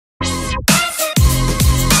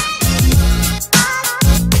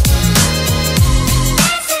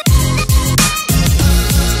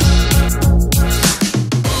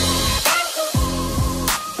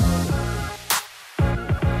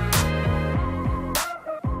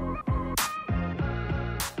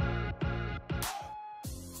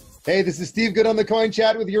Hey, this is Steve Good on the Coin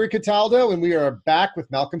Chat with Yuri Cataldo, and we are back with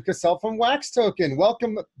Malcolm CasSelle from Wax Token.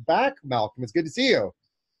 Welcome back, Malcolm. It's good to see you.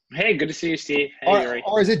 Hey, good to see you, Steve. Hey, Yuri.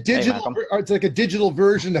 Or is it digital? Hey, or it's like a digital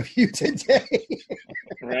version of you today?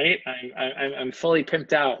 Right? I'm fully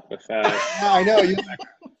pimped out with. I know.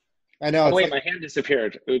 I know. Oh, wait, my hand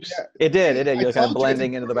disappeared. Oops. Yeah. It did. You're kind of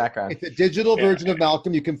blending it's into the background. It's a digital version of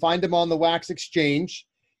Malcolm. You can find him on the Wax Exchange.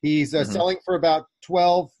 He's selling for about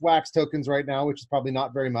 12 Wax tokens right now, which is probably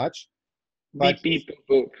not very much. But Beep, beep,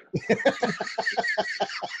 boop,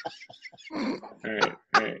 boop.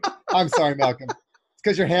 All right. I'm sorry, Malcolm. It's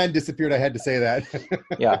because your hand disappeared. I had to say that.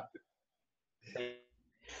 Yeah.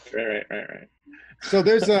 Right. So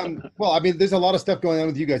there's there's a lot of stuff going on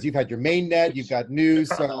with you guys. You've had your main net, you've got news.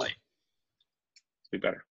 So Be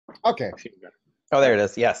better. okay. Oh, there it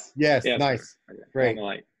is. Yes. Yes, nice. Great.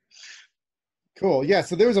 Cool. Yeah,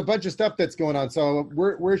 so there was a bunch of stuff that's going on. So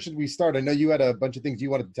where should we start? I know you had a bunch of things you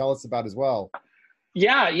wanted to tell us about as well.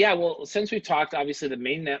 Yeah. Well, since we talked, obviously the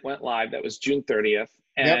main net went live. That was June 30th,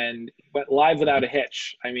 and went live without a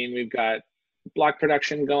hitch. I mean, we've got block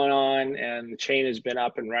production going on, and the chain has been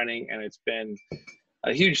up and running, and it's been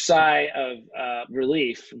a huge sigh of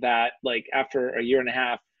relief that, like, after a year and a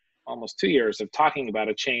half, almost 2 years of talking about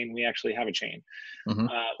a chain, we actually have a chain,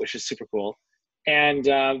 which is super cool. And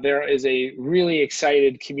there is a really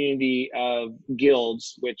excited community of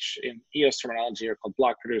guilds, which in EOS terminology are called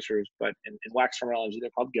block producers, but in Wax terminology, they're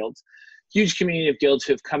called guilds. Huge community of guilds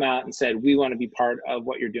who have come out and said, we want to be part of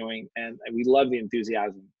what you're doing, and we love the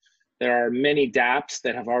enthusiasm. There are many dApps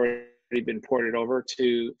that have already been ported over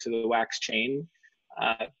to the Wax chain.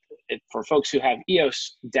 For folks who have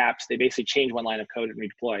EOS dApps, they basically change one line of code and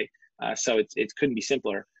redeploy. So it couldn't be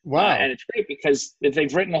simpler. Wow. And it's great because if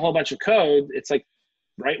they've written a whole bunch of code, it's like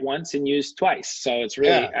write once and use twice. So it's really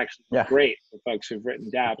actually great for folks who've written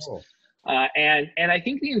dApps. Cool. And I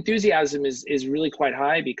think the enthusiasm is really quite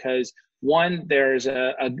high because, one, there's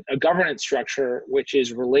a governance structure which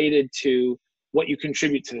is related to what you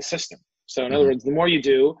contribute to the system. So in other words, the more you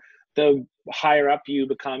do, the higher up you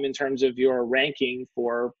become in terms of your ranking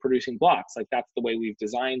for producing blocks. Like, that's the way we've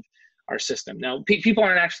designed our system. Now, people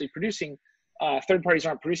aren't actually producing, third parties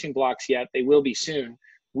aren't producing blocks yet. They will be soon.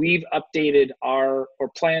 We've updated or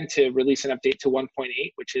plan to release an update to 1.8,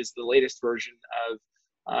 which is the latest version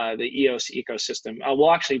of the EOS ecosystem.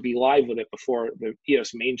 We'll actually be live with it before the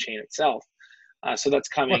EOS main chain itself. So that's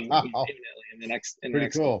coming imminently in the next. Pretty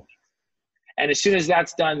cool. And as soon as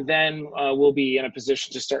that's done, then we'll be in a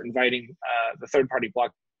position to start inviting the third-party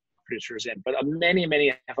block producers in. But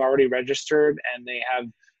many have already registered, and they have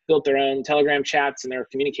built their own Telegram chats, and they're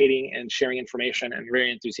communicating and sharing information and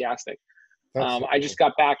very enthusiastic. I just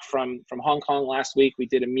got back from Hong Kong last week. We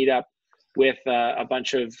did a meetup with a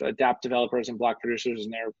bunch of dApp developers and block producers,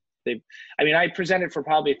 and I presented for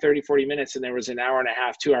probably 30, 40 minutes, and there was an hour and a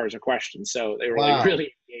half, 2 hours of questions. So they were like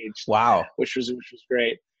really engaged. Wow. Which was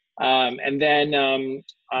great. And then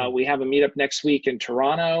we have a meetup next week in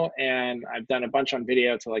Toronto, and I've done a bunch on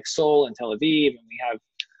video to like Seoul and Tel Aviv, and we have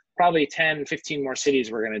probably 10, 15 more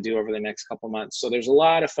cities we're going to do over the next couple months. So there's a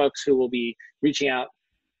lot of folks who will be reaching out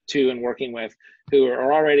to and working with who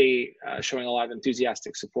are already showing a lot of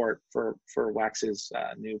enthusiastic support for Wax's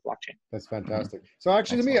new blockchain. That's fantastic. So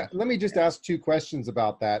actually, let me just ask two questions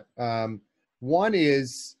about that. One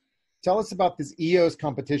is, tell us about this EOS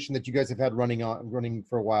competition that you guys have had running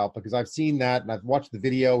for a while, because I've seen that and I've watched the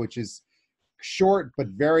video, which is short but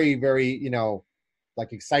very, very,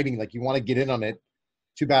 like exciting. Like you want to get in on it.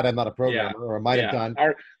 Too bad I'm not a programmer, or I might have done.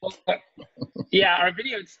 Our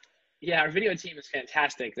video team is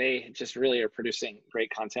fantastic. They just really are producing great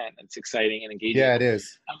content. It's exciting and engaging. Yeah, it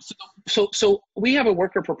is. So we have a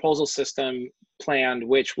worker proposal system planned,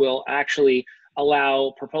 which will actually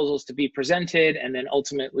allow proposals to be presented and then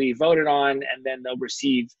ultimately voted on, and then they'll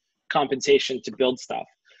receive compensation to build stuff.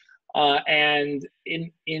 And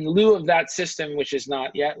in lieu of that system, which is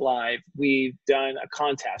not yet live, we've done a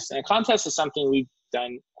contest. And a contest is something we've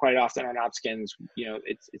done quite often on OpSkins.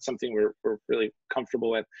 It's something we're really comfortable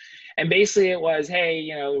with. And basically it was, hey,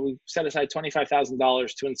 we set aside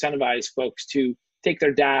 $25,000 to incentivize folks to take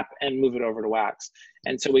their dApp and move it over to Wax.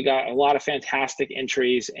 And so we got a lot of fantastic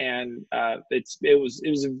entries, and it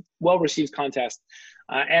was a well-received contest.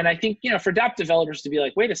 And I think, for dApp developers to be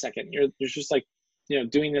like, wait a second, there's just like,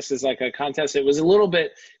 doing this as like a contest, it was a little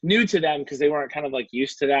bit new to them because they weren't kind of like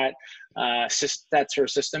used to that that sort of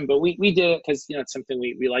system. But we did it because it's something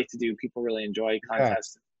we like to do. People really enjoy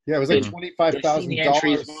contests. Yeah, it was like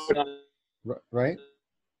 $25,000, right?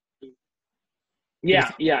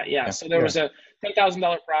 Yeah. So there was a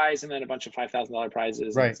 $10,000 prize and then a bunch of $5,000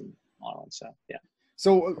 prizes. Right. And some other ones. So yeah.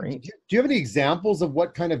 So Great. do you have any examples of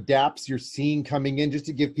what kind of dApps you're seeing coming in, just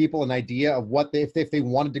to give people an idea of what they, if they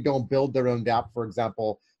wanted to go and build their own dApp, for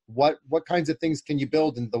example, what kinds of things can you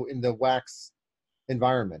build in the Wax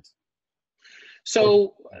environment?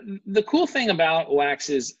 So the cool thing about Wax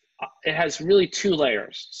is it has really two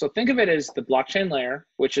layers. So think of it as the blockchain layer,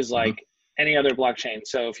 which is like any other blockchain.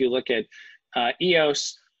 So if you look at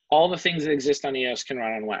EOS, all the things that exist on EOS can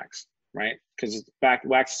run on Wax, right? Because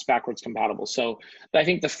Wax is backwards compatible. So I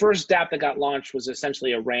think the first dApp that got launched was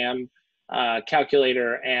essentially a RAM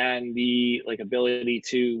calculator and the ability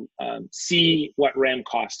to see what RAM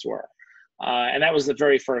costs were. And that was the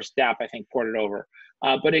very first dApp I think ported over.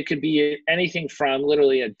 But it could be anything from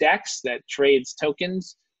literally a DEX that trades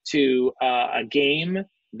tokens to a game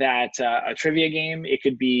that a trivia game. It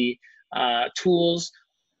could be tools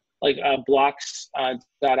like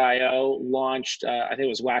blocks.io launched, I think it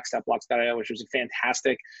was wax.blocks.io, which was a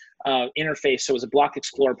fantastic interface. So it was a block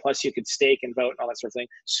explorer, plus you could stake and vote and all that sort of thing.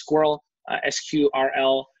 Squirrel,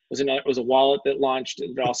 SQRL, was a wallet that launched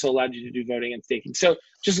that also allowed you to do voting and staking. So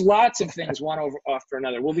just lots of things, one after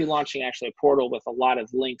another. We'll be launching actually a portal with a lot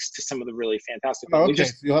of links to some of the really fantastic things. Okay,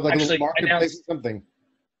 so you'll have like a little marketplace or something.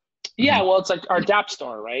 Yeah, well, it's like our dApp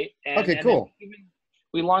store, right? Okay, cool.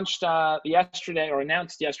 We launched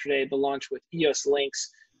announced yesterday the launch with EOS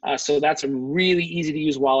Links. So that's a really easy to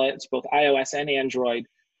use wallet. It's both iOS and Android.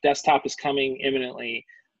 Desktop is coming imminently,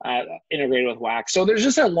 integrated with Wax. So there's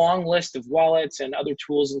just a long list of wallets and other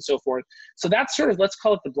tools and so forth. So that's sort of, let's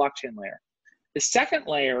call it the blockchain layer. The second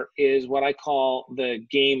layer is what I call the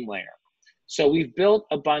game layer. So we've built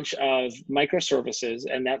a bunch of microservices,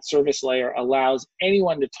 and that service layer allows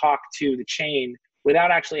anyone to talk to the chain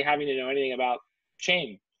without actually having to know anything about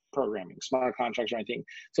chain programming, smart contracts or anything.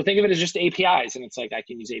 So think of it as just APIs, and it's like I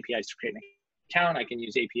can use APIs to create an account. I can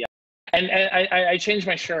use APIs. And I changed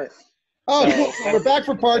my shirt. Oh, so, cool. We're back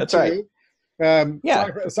for part two. Right.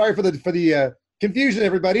 Sorry for the confusion,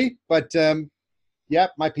 everybody. But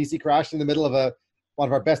my PC crashed in the middle of one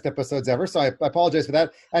of our best episodes ever. So I apologize for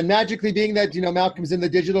that. And magically, being that Malcolm's in the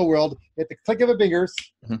digital world, at the click of a fingers,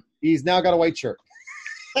 he's now got a white shirt.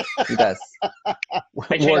 He does.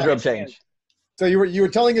 Wardrobe change. So you were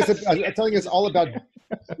telling us all about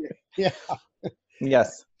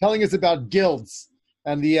Yes, telling us about guilds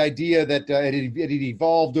and the idea that it had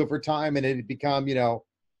evolved over time and it had become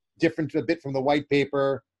different a bit from the white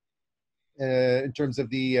paper in terms of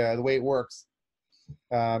the way it works,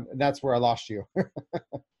 and that's where I lost you.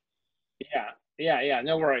 Yeah.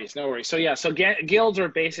 No worries. So guilds are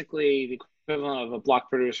basically the equivalent of a block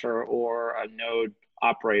producer or a node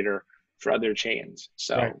operator for other chains.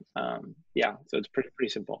 So right. So it's pretty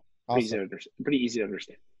simple, awesome. pretty easy to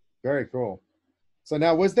understand. Very cool. So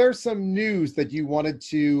now, was there some news that you wanted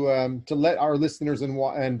to let our listeners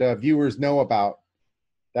and viewers know about?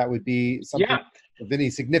 That would be something of any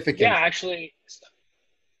significance. Yeah, actually.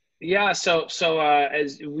 Yeah. So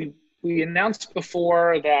as we announced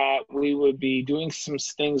before that we would be doing some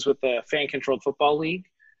things with the fan-controlled football league,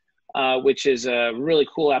 which is a really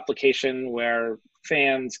cool application where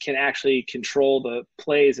fans can actually control the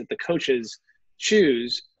plays that the coaches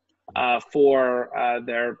choose for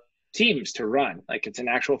their teams to run. Like it's an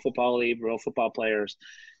actual football league, real football players,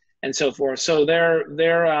 and so forth. So they're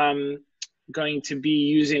going to be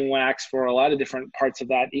using Wax for a lot of different parts of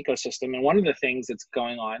that ecosystem. And one of the things that's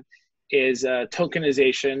going on is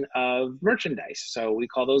tokenization of merchandise. So we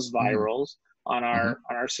call those virals on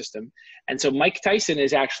our system. And so Mike Tyson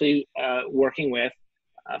is actually working with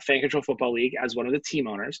Fan Control Football League as one of the team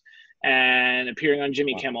owners and appearing on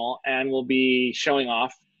Jimmy Kimmel, and will be showing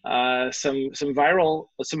off some viral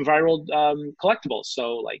collectibles.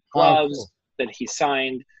 So like gloves that he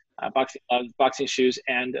signed, boxing gloves, boxing shoes,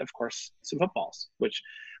 and of course some footballs, which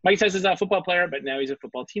Mike Tyson's not a football player, but now he's a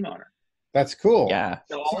football team owner. That's cool. Yeah.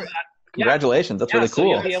 So all of that. Congratulations. That's really cool. So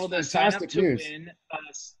you'll be able to sign up to win.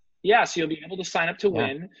 So you'll be able to sign up to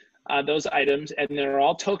win those items, and they're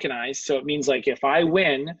all tokenized. So it means like if I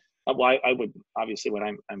win, I would obviously when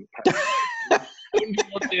I'm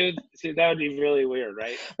see, that would be really weird,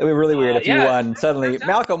 right? It would be really weird if you won suddenly.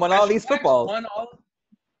 Malcolm won all these footballs.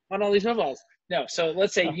 Won all these footballs. No, so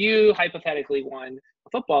let's say you hypothetically won a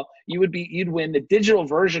football. You'd win the digital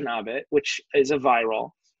version of it, which is a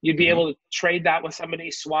viral. You'd be able to trade that with somebody,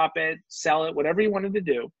 swap it, sell it, whatever you wanted to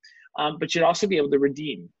do. But you'd also be able to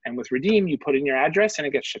redeem. And with redeem, you put in your address and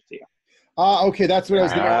it gets shipped to you. Okay, that's what I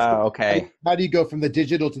was going to ask. Okay. How do you go from the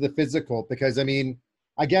digital to the physical? Because, I mean,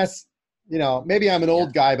 I guess, maybe I'm an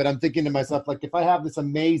old guy, but I'm thinking to myself, like, if I have this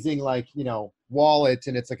amazing, wallet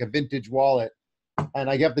and it's like a vintage wallet, and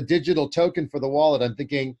I have the digital token for the wallet, I'm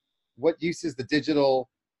thinking, what use is the digital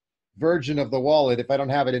version of the wallet if I don't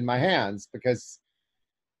have it in my hands? Because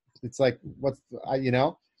it's like,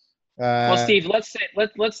 Well, Steve,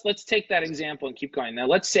 let's take that example and keep going. Now,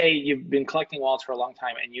 let's say you've been collecting wallets for a long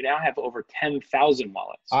time, and you now have over 10,000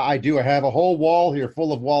 wallets. I do. I have a whole wall here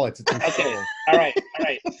full of wallets. It's okay. All right.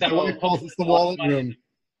 So it's the wallet room.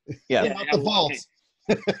 Yeah. Not the vault.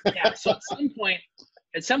 Yeah. So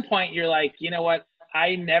at some point, you're like, you know what?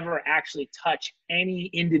 I never actually touch any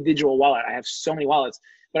individual wallet. I have so many wallets,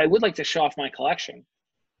 but I would like to show off my collection.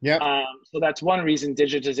 Yeah. So that's one reason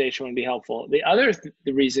digitization would be helpful. The other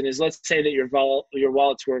the reason is, let's say that your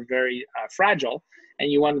wallets were very fragile, and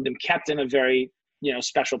you wanted them kept in a very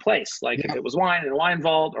special place, like if it was wine in a wine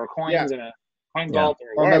vault, or coins in a coin vault,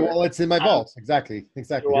 or my wallet's in my vault. Exactly.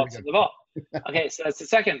 Your wallet's in the vault. Okay, so that's the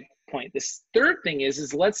second point. This third thing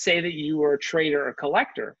is let's say that you were a trader or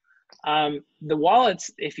collector. The wallets,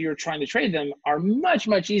 if you're trying to trade them, are much,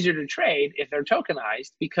 much easier to trade if they're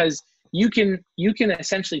tokenized, because you can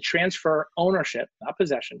essentially transfer ownership, not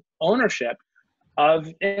possession, ownership of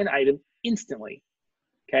an item instantly.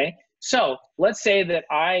 Okay, so let's say that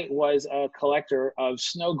I was a collector of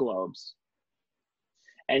snow globes,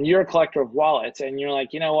 and you're a collector of wallets, and you're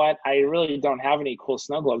like, you know what, I really don't have any cool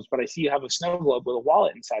snow globes, but I see you have a snow globe with a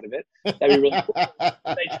wallet inside of it. That'd be really cool.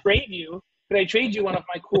 Could I trade you one of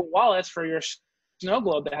my cool wallets for your snow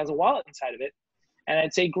globe that has a wallet inside of it? And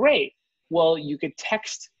I'd say, great. Well, you could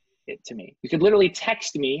text it to me. You could literally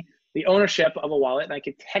text me the ownership of a wallet, and I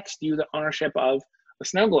could text you the ownership of a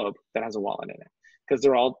snow globe that has a wallet in it, because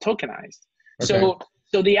they're all tokenized. Okay.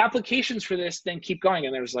 So the applications for this then keep going,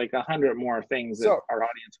 and there's like 100 more things that our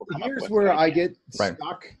audience will come up with. Here's where I get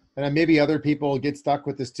stuck, and maybe other people get stuck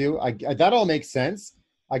with this too. That all makes sense.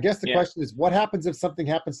 I guess the question is, what happens if something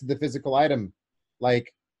happens to the physical item,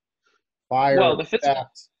 like fire,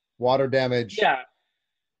 theft, water damage?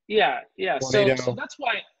 Yeah. So that's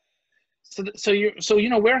why. So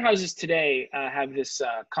warehouses today have this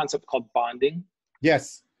concept called bonding.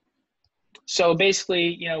 Yes. So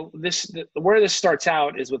basically, where this starts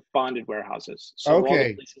out is with bonded warehouses. So all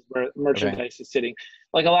the places where merchandise is sitting,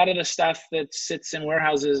 like a lot of the stuff that sits in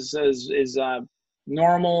warehouses is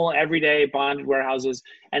normal, everyday bonded warehouses,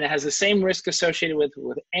 and it has the same risk associated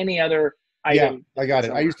with any other item. Yeah, I got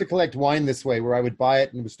it. I used to collect wine this way, where I would buy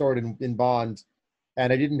it and it was stored in bond,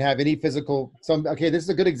 and I didn't have any physical. This is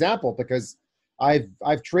a good example, because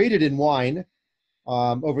I've traded in wine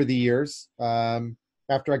over the years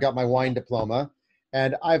after I got my wine diploma,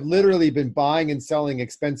 and I've literally been buying and selling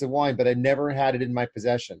expensive wine, but I never had it in my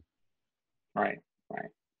possession. Right.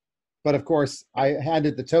 But of course, I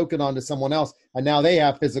handed the token on to someone else, and now they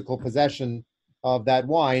have physical possession of that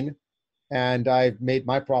wine, and I've made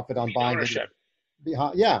my profit on buying ownership.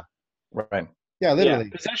 Yeah. Right. Yeah, literally.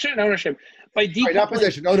 Yeah, possession and ownership. By decoupling, not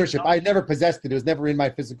possession, ownership. I never possessed it. It was never in my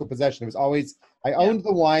physical possession. It was always, I owned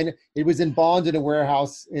the wine. It was in bond in a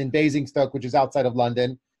warehouse in Basingstoke, which is outside of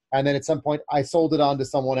London. And then at some point, I sold it on to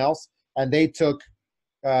someone else, and they took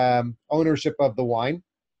ownership of the wine.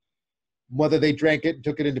 Whether they drank it and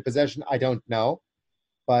took it into possession, I don't know.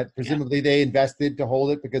 But presumably they invested to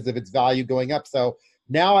hold it because of its value going up. So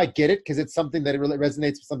now I get it, because it's something that really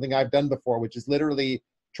resonates with something I've done before, which is literally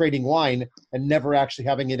trading wine and never actually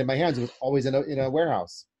having it in my hands. It was always in a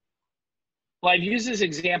warehouse. Well, I've used this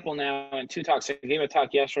example now in 2 talks. I gave a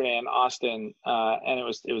talk yesterday in Austin, and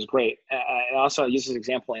it was great. And also I used this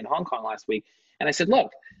example in Hong Kong last week. And I said, look,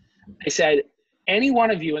 any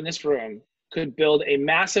one of you in this room could build a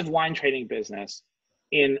massive wine trading business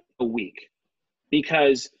in a week,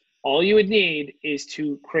 because all you would need is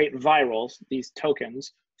to create virals, these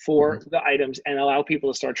tokens, for the items, and allow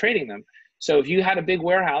people to start trading them. So if you had a big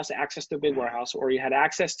warehouse, access to a big warehouse, or you had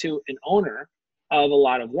access to an owner of a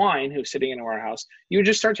lot of wine who's sitting in a warehouse, you would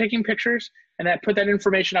just start taking pictures and put that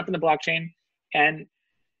information up in the blockchain. And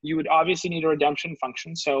you would obviously need a redemption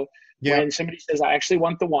function. So when somebody says, I actually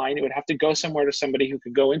want the wine, it would have to go somewhere to somebody who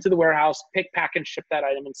could go into the warehouse, pick, pack, and ship that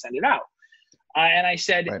item and send it out. And I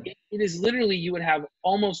said, it is literally, you would have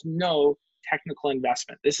almost no technical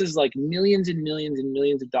investment. This is like millions and millions and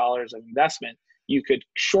millions of dollars of investment you could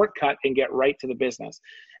shortcut and get right to the business.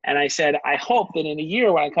 And I said, I hope that in a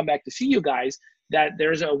year when I come back to see you guys, that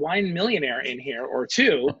there's a wine millionaire in here or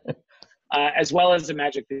two, as well as the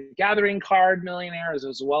Magic the Gathering card millionaires,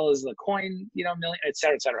 as well as the coin, million, et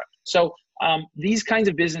cetera, et cetera. So these kinds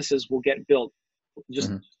of businesses will get built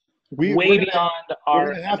just way beyond our. We're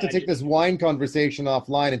going to have to take this wine conversation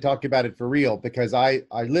offline and talk about it for real, because I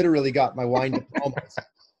literally got my wine diplomas.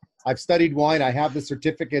 I've studied wine. I have the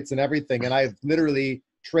certificates and everything, and I've literally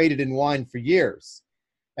traded in wine for years.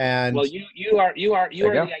 And well, you are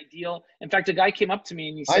the ideal. In fact, a guy came up to me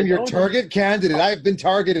and he said, I'm your target candidate. I've been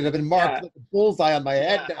targeted. I've been marked with a bullseye on my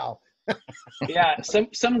head now. Yeah.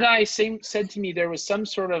 Some guy said to me there was some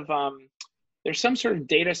sort of there's some sort of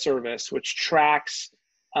data service which tracks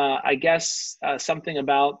I guess something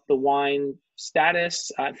about the wine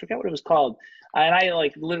status. I forget what it was called. And I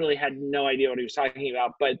like literally had no idea what he was talking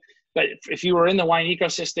about, but if you were in the wine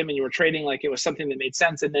ecosystem and you were trading, like it was something that made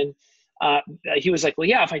sense. And then he was like, well,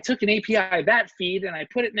 yeah, if I took an API that feed and I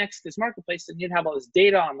put it next to this marketplace, then you'd have all this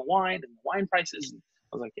data on the wine and the wine prices. And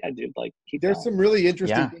I was like, yeah, dude, like there's going. Some really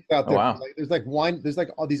interesting things out there. Wow. There's like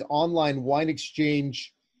all these online wine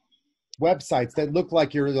exchange websites that look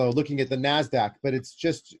like you're looking at the NASDAQ, but it's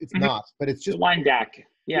not. But it's just the wine DAC.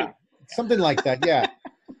 Yeah. Something like that. Yeah.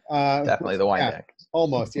 Definitely the wine deck.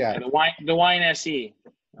 Almost. Yeah. The wine SE.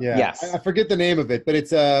 Yeah. Yes. I forget the name of it, but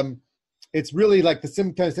it's really like the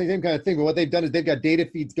same kind of thing. But what they've done is they've got data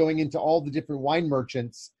feeds going into all the different wine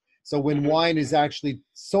merchants. So when wine is actually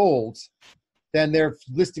sold, then they're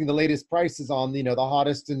listing the latest prices on, the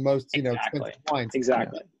hottest and most, expensive wines.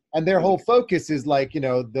 Exactly. And their whole focus is like, we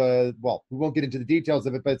won't get into the details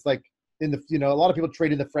of it, but it's like a lot of people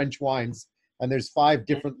trade in the French wines, and there's 5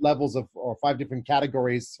 different levels or 5 different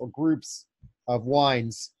categories or groups of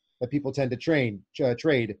wines that people tend to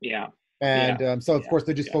trade. Yeah. And so of course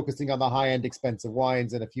they're just focusing on the high end expensive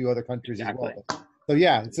wines in a few other countries as well. So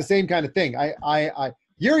yeah, it's the same kind of thing.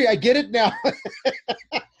 Yuri, I get it now.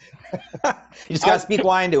 You just got to speak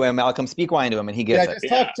wine to him, Malcolm. Speak wine to him, and he gets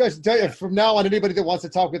it. Just tell you, from now on, anybody that wants to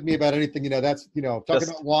talk with me about anything, that's talking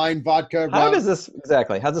about wine, vodka. How does this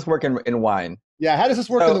How's this work in wine? Yeah, how does this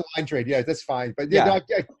work in the wine trade? Yeah, that's fine. But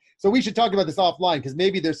so we should talk about this offline, because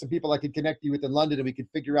maybe there's some people I could connect you with in London, and we could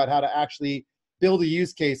figure out how to actually build a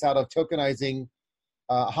use case out of tokenizing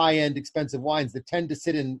high-end expensive wines that tend to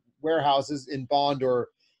sit in warehouses in bond or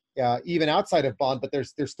even outside of bond, but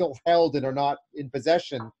they're still held and are not in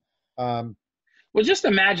possession. Well, just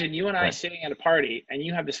imagine you and I sitting at a party, and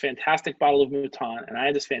you have this fantastic bottle of Mouton, and I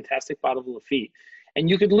have this fantastic bottle of Lafite, and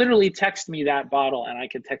you could literally text me that bottle, and I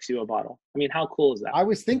could text you a bottle. I mean, how cool is that? I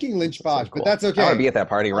was thinking Lynch Bodge, cool. But that's okay. I want to be at that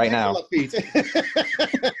party right now.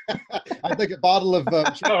 I'd like a bottle of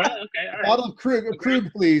okay, all right. Bottle of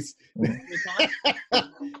crude, please.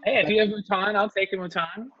 Hey, if you have Mouton, I'll take a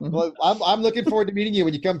Mouton. Well, I'm looking forward to meeting you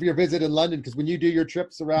when you come for your visit in London, because when you do your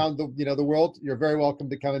trips around the world, you're very welcome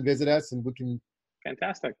to come and visit us, and we can.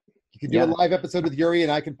 Fantastic. You can do a live episode with Yuri,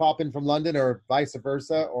 and I can pop in from London, or vice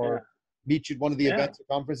versa, or meet you at one of the events or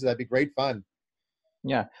conferences. That'd be great fun.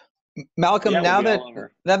 Yeah, Malcolm. Now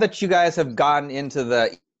that you guys have gotten into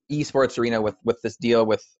the esports arena with this deal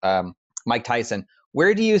with Mike Tyson,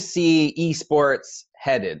 where do you see esports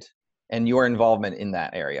headed and your involvement in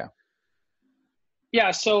that area?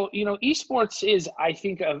 Yeah, so, esports is, I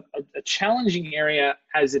think, a challenging area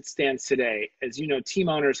as it stands today. As you know, team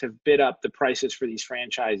owners have bid up the prices for these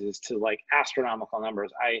franchises to like astronomical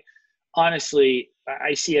numbers. I see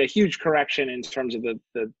a huge correction in terms of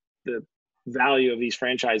the value of these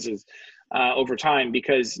franchises over time,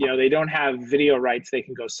 because, they don't have video rights they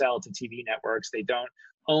can go sell to TV networks. They don't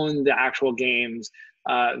own the actual games.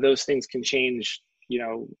 Those things can change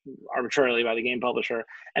arbitrarily by the game publisher.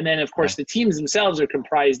 And then of course the teams themselves are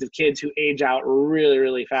comprised of kids who age out really,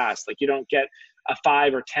 really fast. Like you don't get a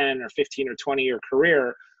 5 or 10 or 15 or 20 year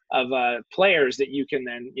career of players that you can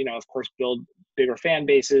then, of course, build bigger fan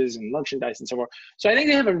bases and merchandise and so forth. So I think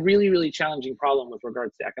they have a really, really challenging problem with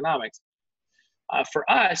regards to economics. For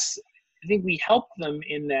us, I think we help them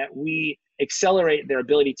in that we accelerate their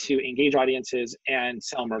ability to engage audiences and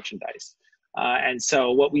sell merchandise. And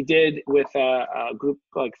so what we did with a group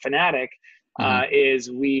like Fnatic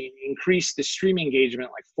is we increased the stream engagement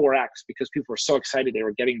like 4x, because people were so excited they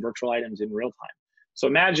were getting virtual items in real time. So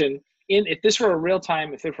imagine if this were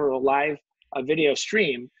a live video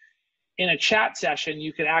stream, in a chat session,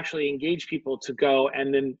 you could actually engage people to go,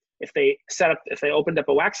 and then if they opened up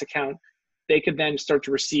a Wax account, they could then start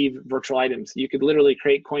to receive virtual items. You could literally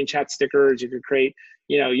create coin chat stickers. You could create,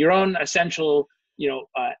 your own essential,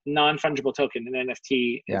 non-fungible token, an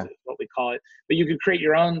NFT is what we call it. But you could create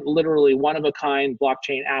your own literally one-of-a-kind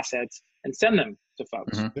blockchain assets and send them to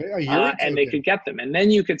folks. And they could get them. And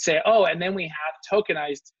then you could say, and then we have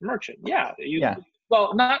tokenized merchant.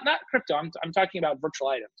 Well, not crypto. I'm talking about virtual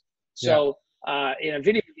items. So in a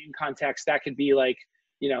video game context, that could be like,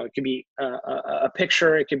 it could be a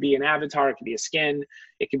picture, it could be an avatar, it could be a skin,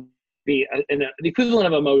 it could be the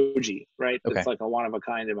equivalent of emoji, right? It's like a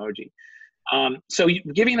one-of-a-kind emoji. So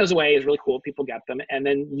giving those away is really cool. People get them. And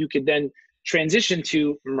then you could then transition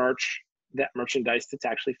to merch that merchandise that's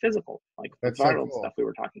actually physical, like the That's so viral cool. stuff we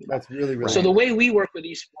were talking about. That's really, really So the way we work with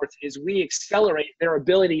esports is we accelerate their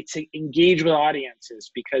ability to engage with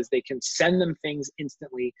audiences because they can send them things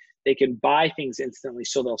instantly. They can buy things instantly,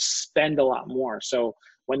 so they'll spend a lot more. So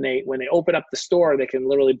when they open up the store, they can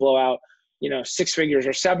literally blow out, 6 figures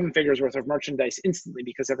or 7 figures worth of merchandise instantly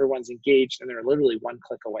because everyone's engaged and they're literally one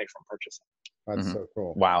click away from purchasing. That's so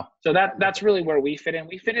cool. Wow. So that's really where we fit in.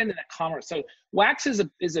 We fit into the commerce. So Wax is a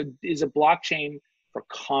blockchain for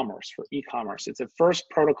commerce, for e-commerce. It's a first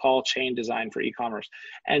protocol chain designed for e-commerce.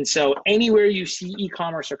 And so anywhere you see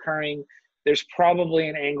e-commerce occurring, there's probably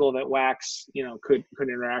an angle that Wax, could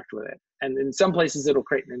interact with it. And in some places, it'll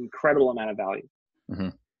create an incredible amount of value. Mm-hmm.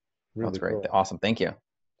 Really That's great. cool. Awesome. Thank you.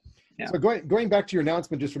 Yeah. So going back to your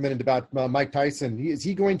announcement just for a minute about Mike Tyson, is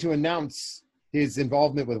he going to announce his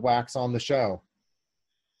involvement with Wax on the show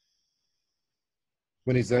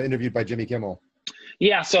when he's interviewed by Jimmy Kimmel?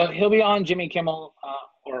 Yeah, so he'll be on Jimmy Kimmel,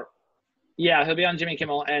 he'll be on Jimmy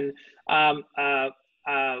Kimmel, and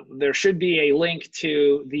there should be a link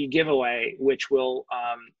to the giveaway, which will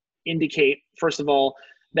indicate, first of all,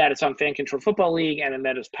 that it's on Fan Control Football League and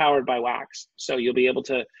that it's powered by Wax. So you'll be able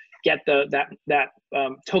to get that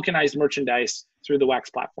tokenized merchandise through the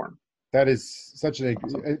Wax platform. That is such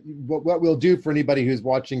what we'll do for anybody who's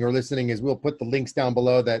watching or listening is we'll put the links down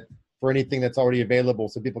below that for anything that's already available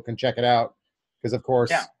so people can check it out. Because of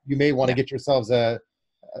course you may want to get yourselves a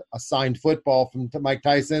signed football from Mike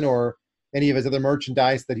Tyson or any of his other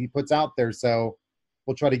merchandise that he puts out there. So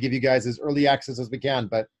we'll try to give you guys as early access as we can,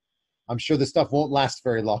 but I'm sure the stuff won't last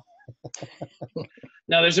very long.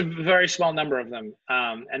 No, there's a very small number of them,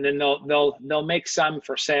 and then they'll make some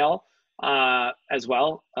for sale as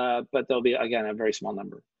well, but there'll be again a very small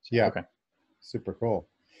number. So. Yeah, okay, super cool.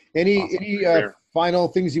 Any final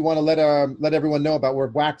things you want to let everyone know about where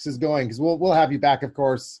Wax is going? Because we'll have you back, of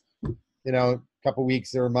course, a couple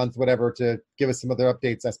weeks or a month, whatever, to give us some other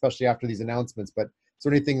updates, especially after these announcements. But is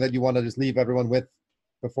there anything that you want to just leave everyone with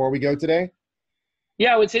before we go today?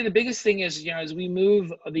 Yeah, I would say the biggest thing is, as we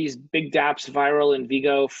move these big dApps viral in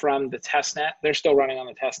Vigo from the testnet, they're still running on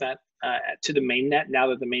the testnet, to the mainnet now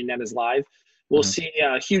that the mainnet is live. We'll see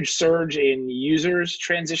a huge surge in users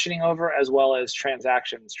transitioning over as well as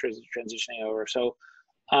transactions transitioning over. So,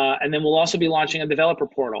 and then we'll also be launching a developer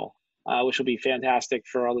portal, which will be fantastic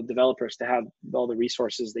for all the developers to have all the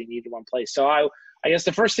resources they need in one place. So I guess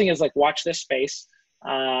the first thing is watch this space.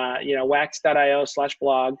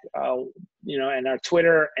 wax.io/blog, and our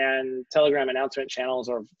Twitter and Telegram announcement channels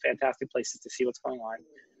are fantastic places to see what's going on.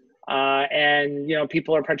 And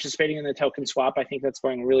people are participating in the token swap. I think that's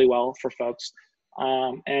going really well for folks.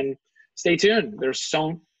 And stay tuned. There's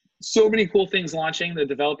so many cool things launching. The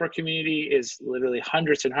developer community is literally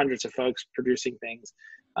hundreds and hundreds of folks producing things,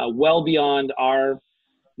 well beyond our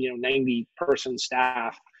 90-person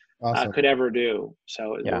staff. Awesome. Could ever do.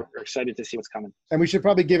 So we're excited to see what's coming. And we should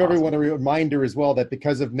probably give everyone a reminder as well that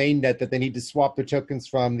because of mainnet that they need to swap their tokens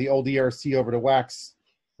from the old ERC over to Wax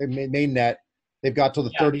mainnet. They've got till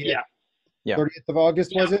the 30th. 30th of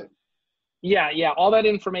August, was it? Yeah. All that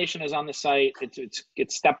information is on the site.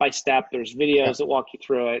 It's step by step. There's videos that walk you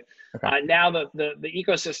through it. Okay. Now the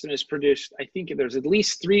ecosystem is produced. I think there's at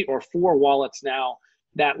least 3 or 4 wallets now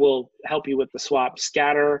that will help you with the swap.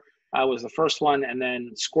 Scatter was the first one, and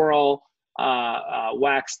then Squirrel, Blocks.io,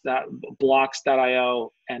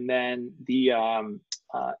 and then the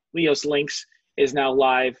Leos Links is now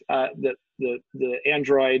live. The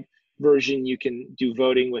Android version you can do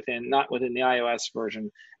voting within, not within the iOS version,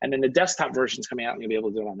 and then the desktop version is coming out, and you'll be able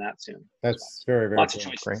to do it on that soon. That's very, very lots cool. of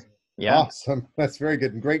choices. Great. Yeah, awesome. That's very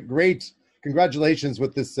good and great. Congratulations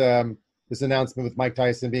with this this announcement with Mike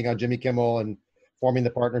Tyson being on Jimmy Kimmel and forming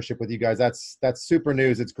the partnership with you guys. That's super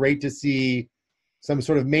news. It's great to see some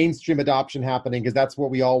sort of mainstream adoption happening because that's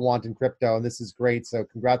what we all want in crypto, and this is great. So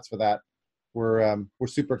congrats for that. We're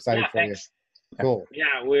super excited for you. Cool.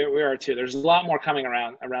 Yeah, we are too. There's a lot more coming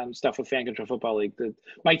around stuff with Fan Control Football League. The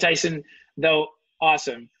Mike Tyson, though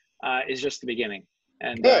awesome, is just the beginning.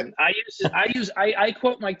 And I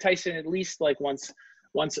quote Mike Tyson at least once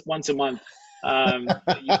a month. You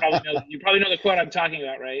probably know the quote I'm talking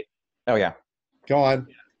about, right? Oh yeah. Go on.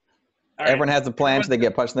 Yeah. Everyone has a plan till they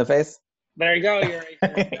get punched in the face. There you go, Yuri.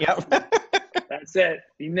 Yep. That's it.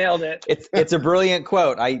 You nailed it. It's a brilliant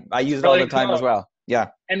quote. I use it all the time as well. Yeah.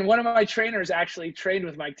 And one of my trainers actually trained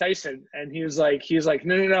with Mike Tyson, and he was like,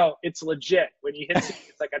 no, it's legit. When you hit it,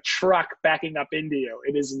 it's like a truck backing up into you.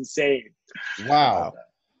 It is insane. Wow.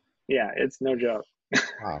 Yeah, it's no joke.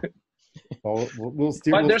 Wow. Well, we'll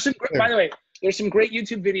But there's some. By the way, there's some great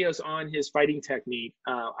YouTube videos on his fighting technique.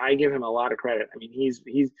 I give him a lot of credit. I mean, he's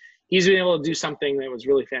been able to do something that was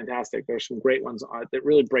really fantastic. There's some great ones that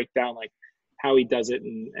really break down like how he does it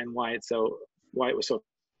and why it was so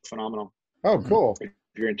phenomenal. Oh, cool. If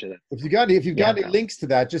you're into that. If you've got any links to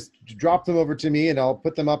that, just drop them over to me and I'll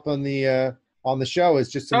put them up on the show. It's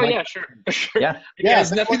just yeah, sure. Yeah. It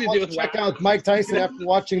has nothing to do with check out Mike Tyson after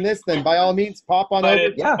watching this, then by all means pop on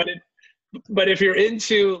over. But if you're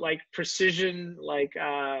into like precision, like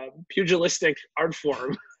pugilistic art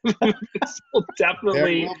form,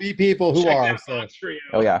 definitely there will be people who are. So.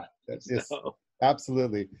 Oh yeah.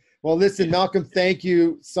 Absolutely. Well, listen, Malcolm, thank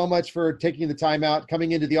you so much for taking the time out,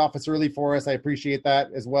 coming into the office early for us. I appreciate that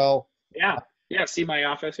as well. Yeah. Yeah. See my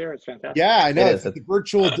office here. It's fantastic. Yeah, I know. It's the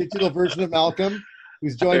virtual digital version of Malcolm,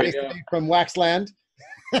 who's joined us today from Waxland.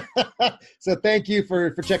 So thank you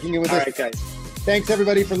for checking in with us. All right, guys. Thanks,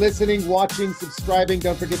 everybody, for listening, watching, subscribing.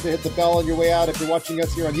 Don't forget to hit the bell on your way out if you're watching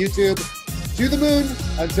us here on YouTube. To the moon.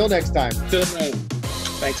 Until next time. To the moon.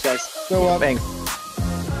 Thanks, guys. So, thanks.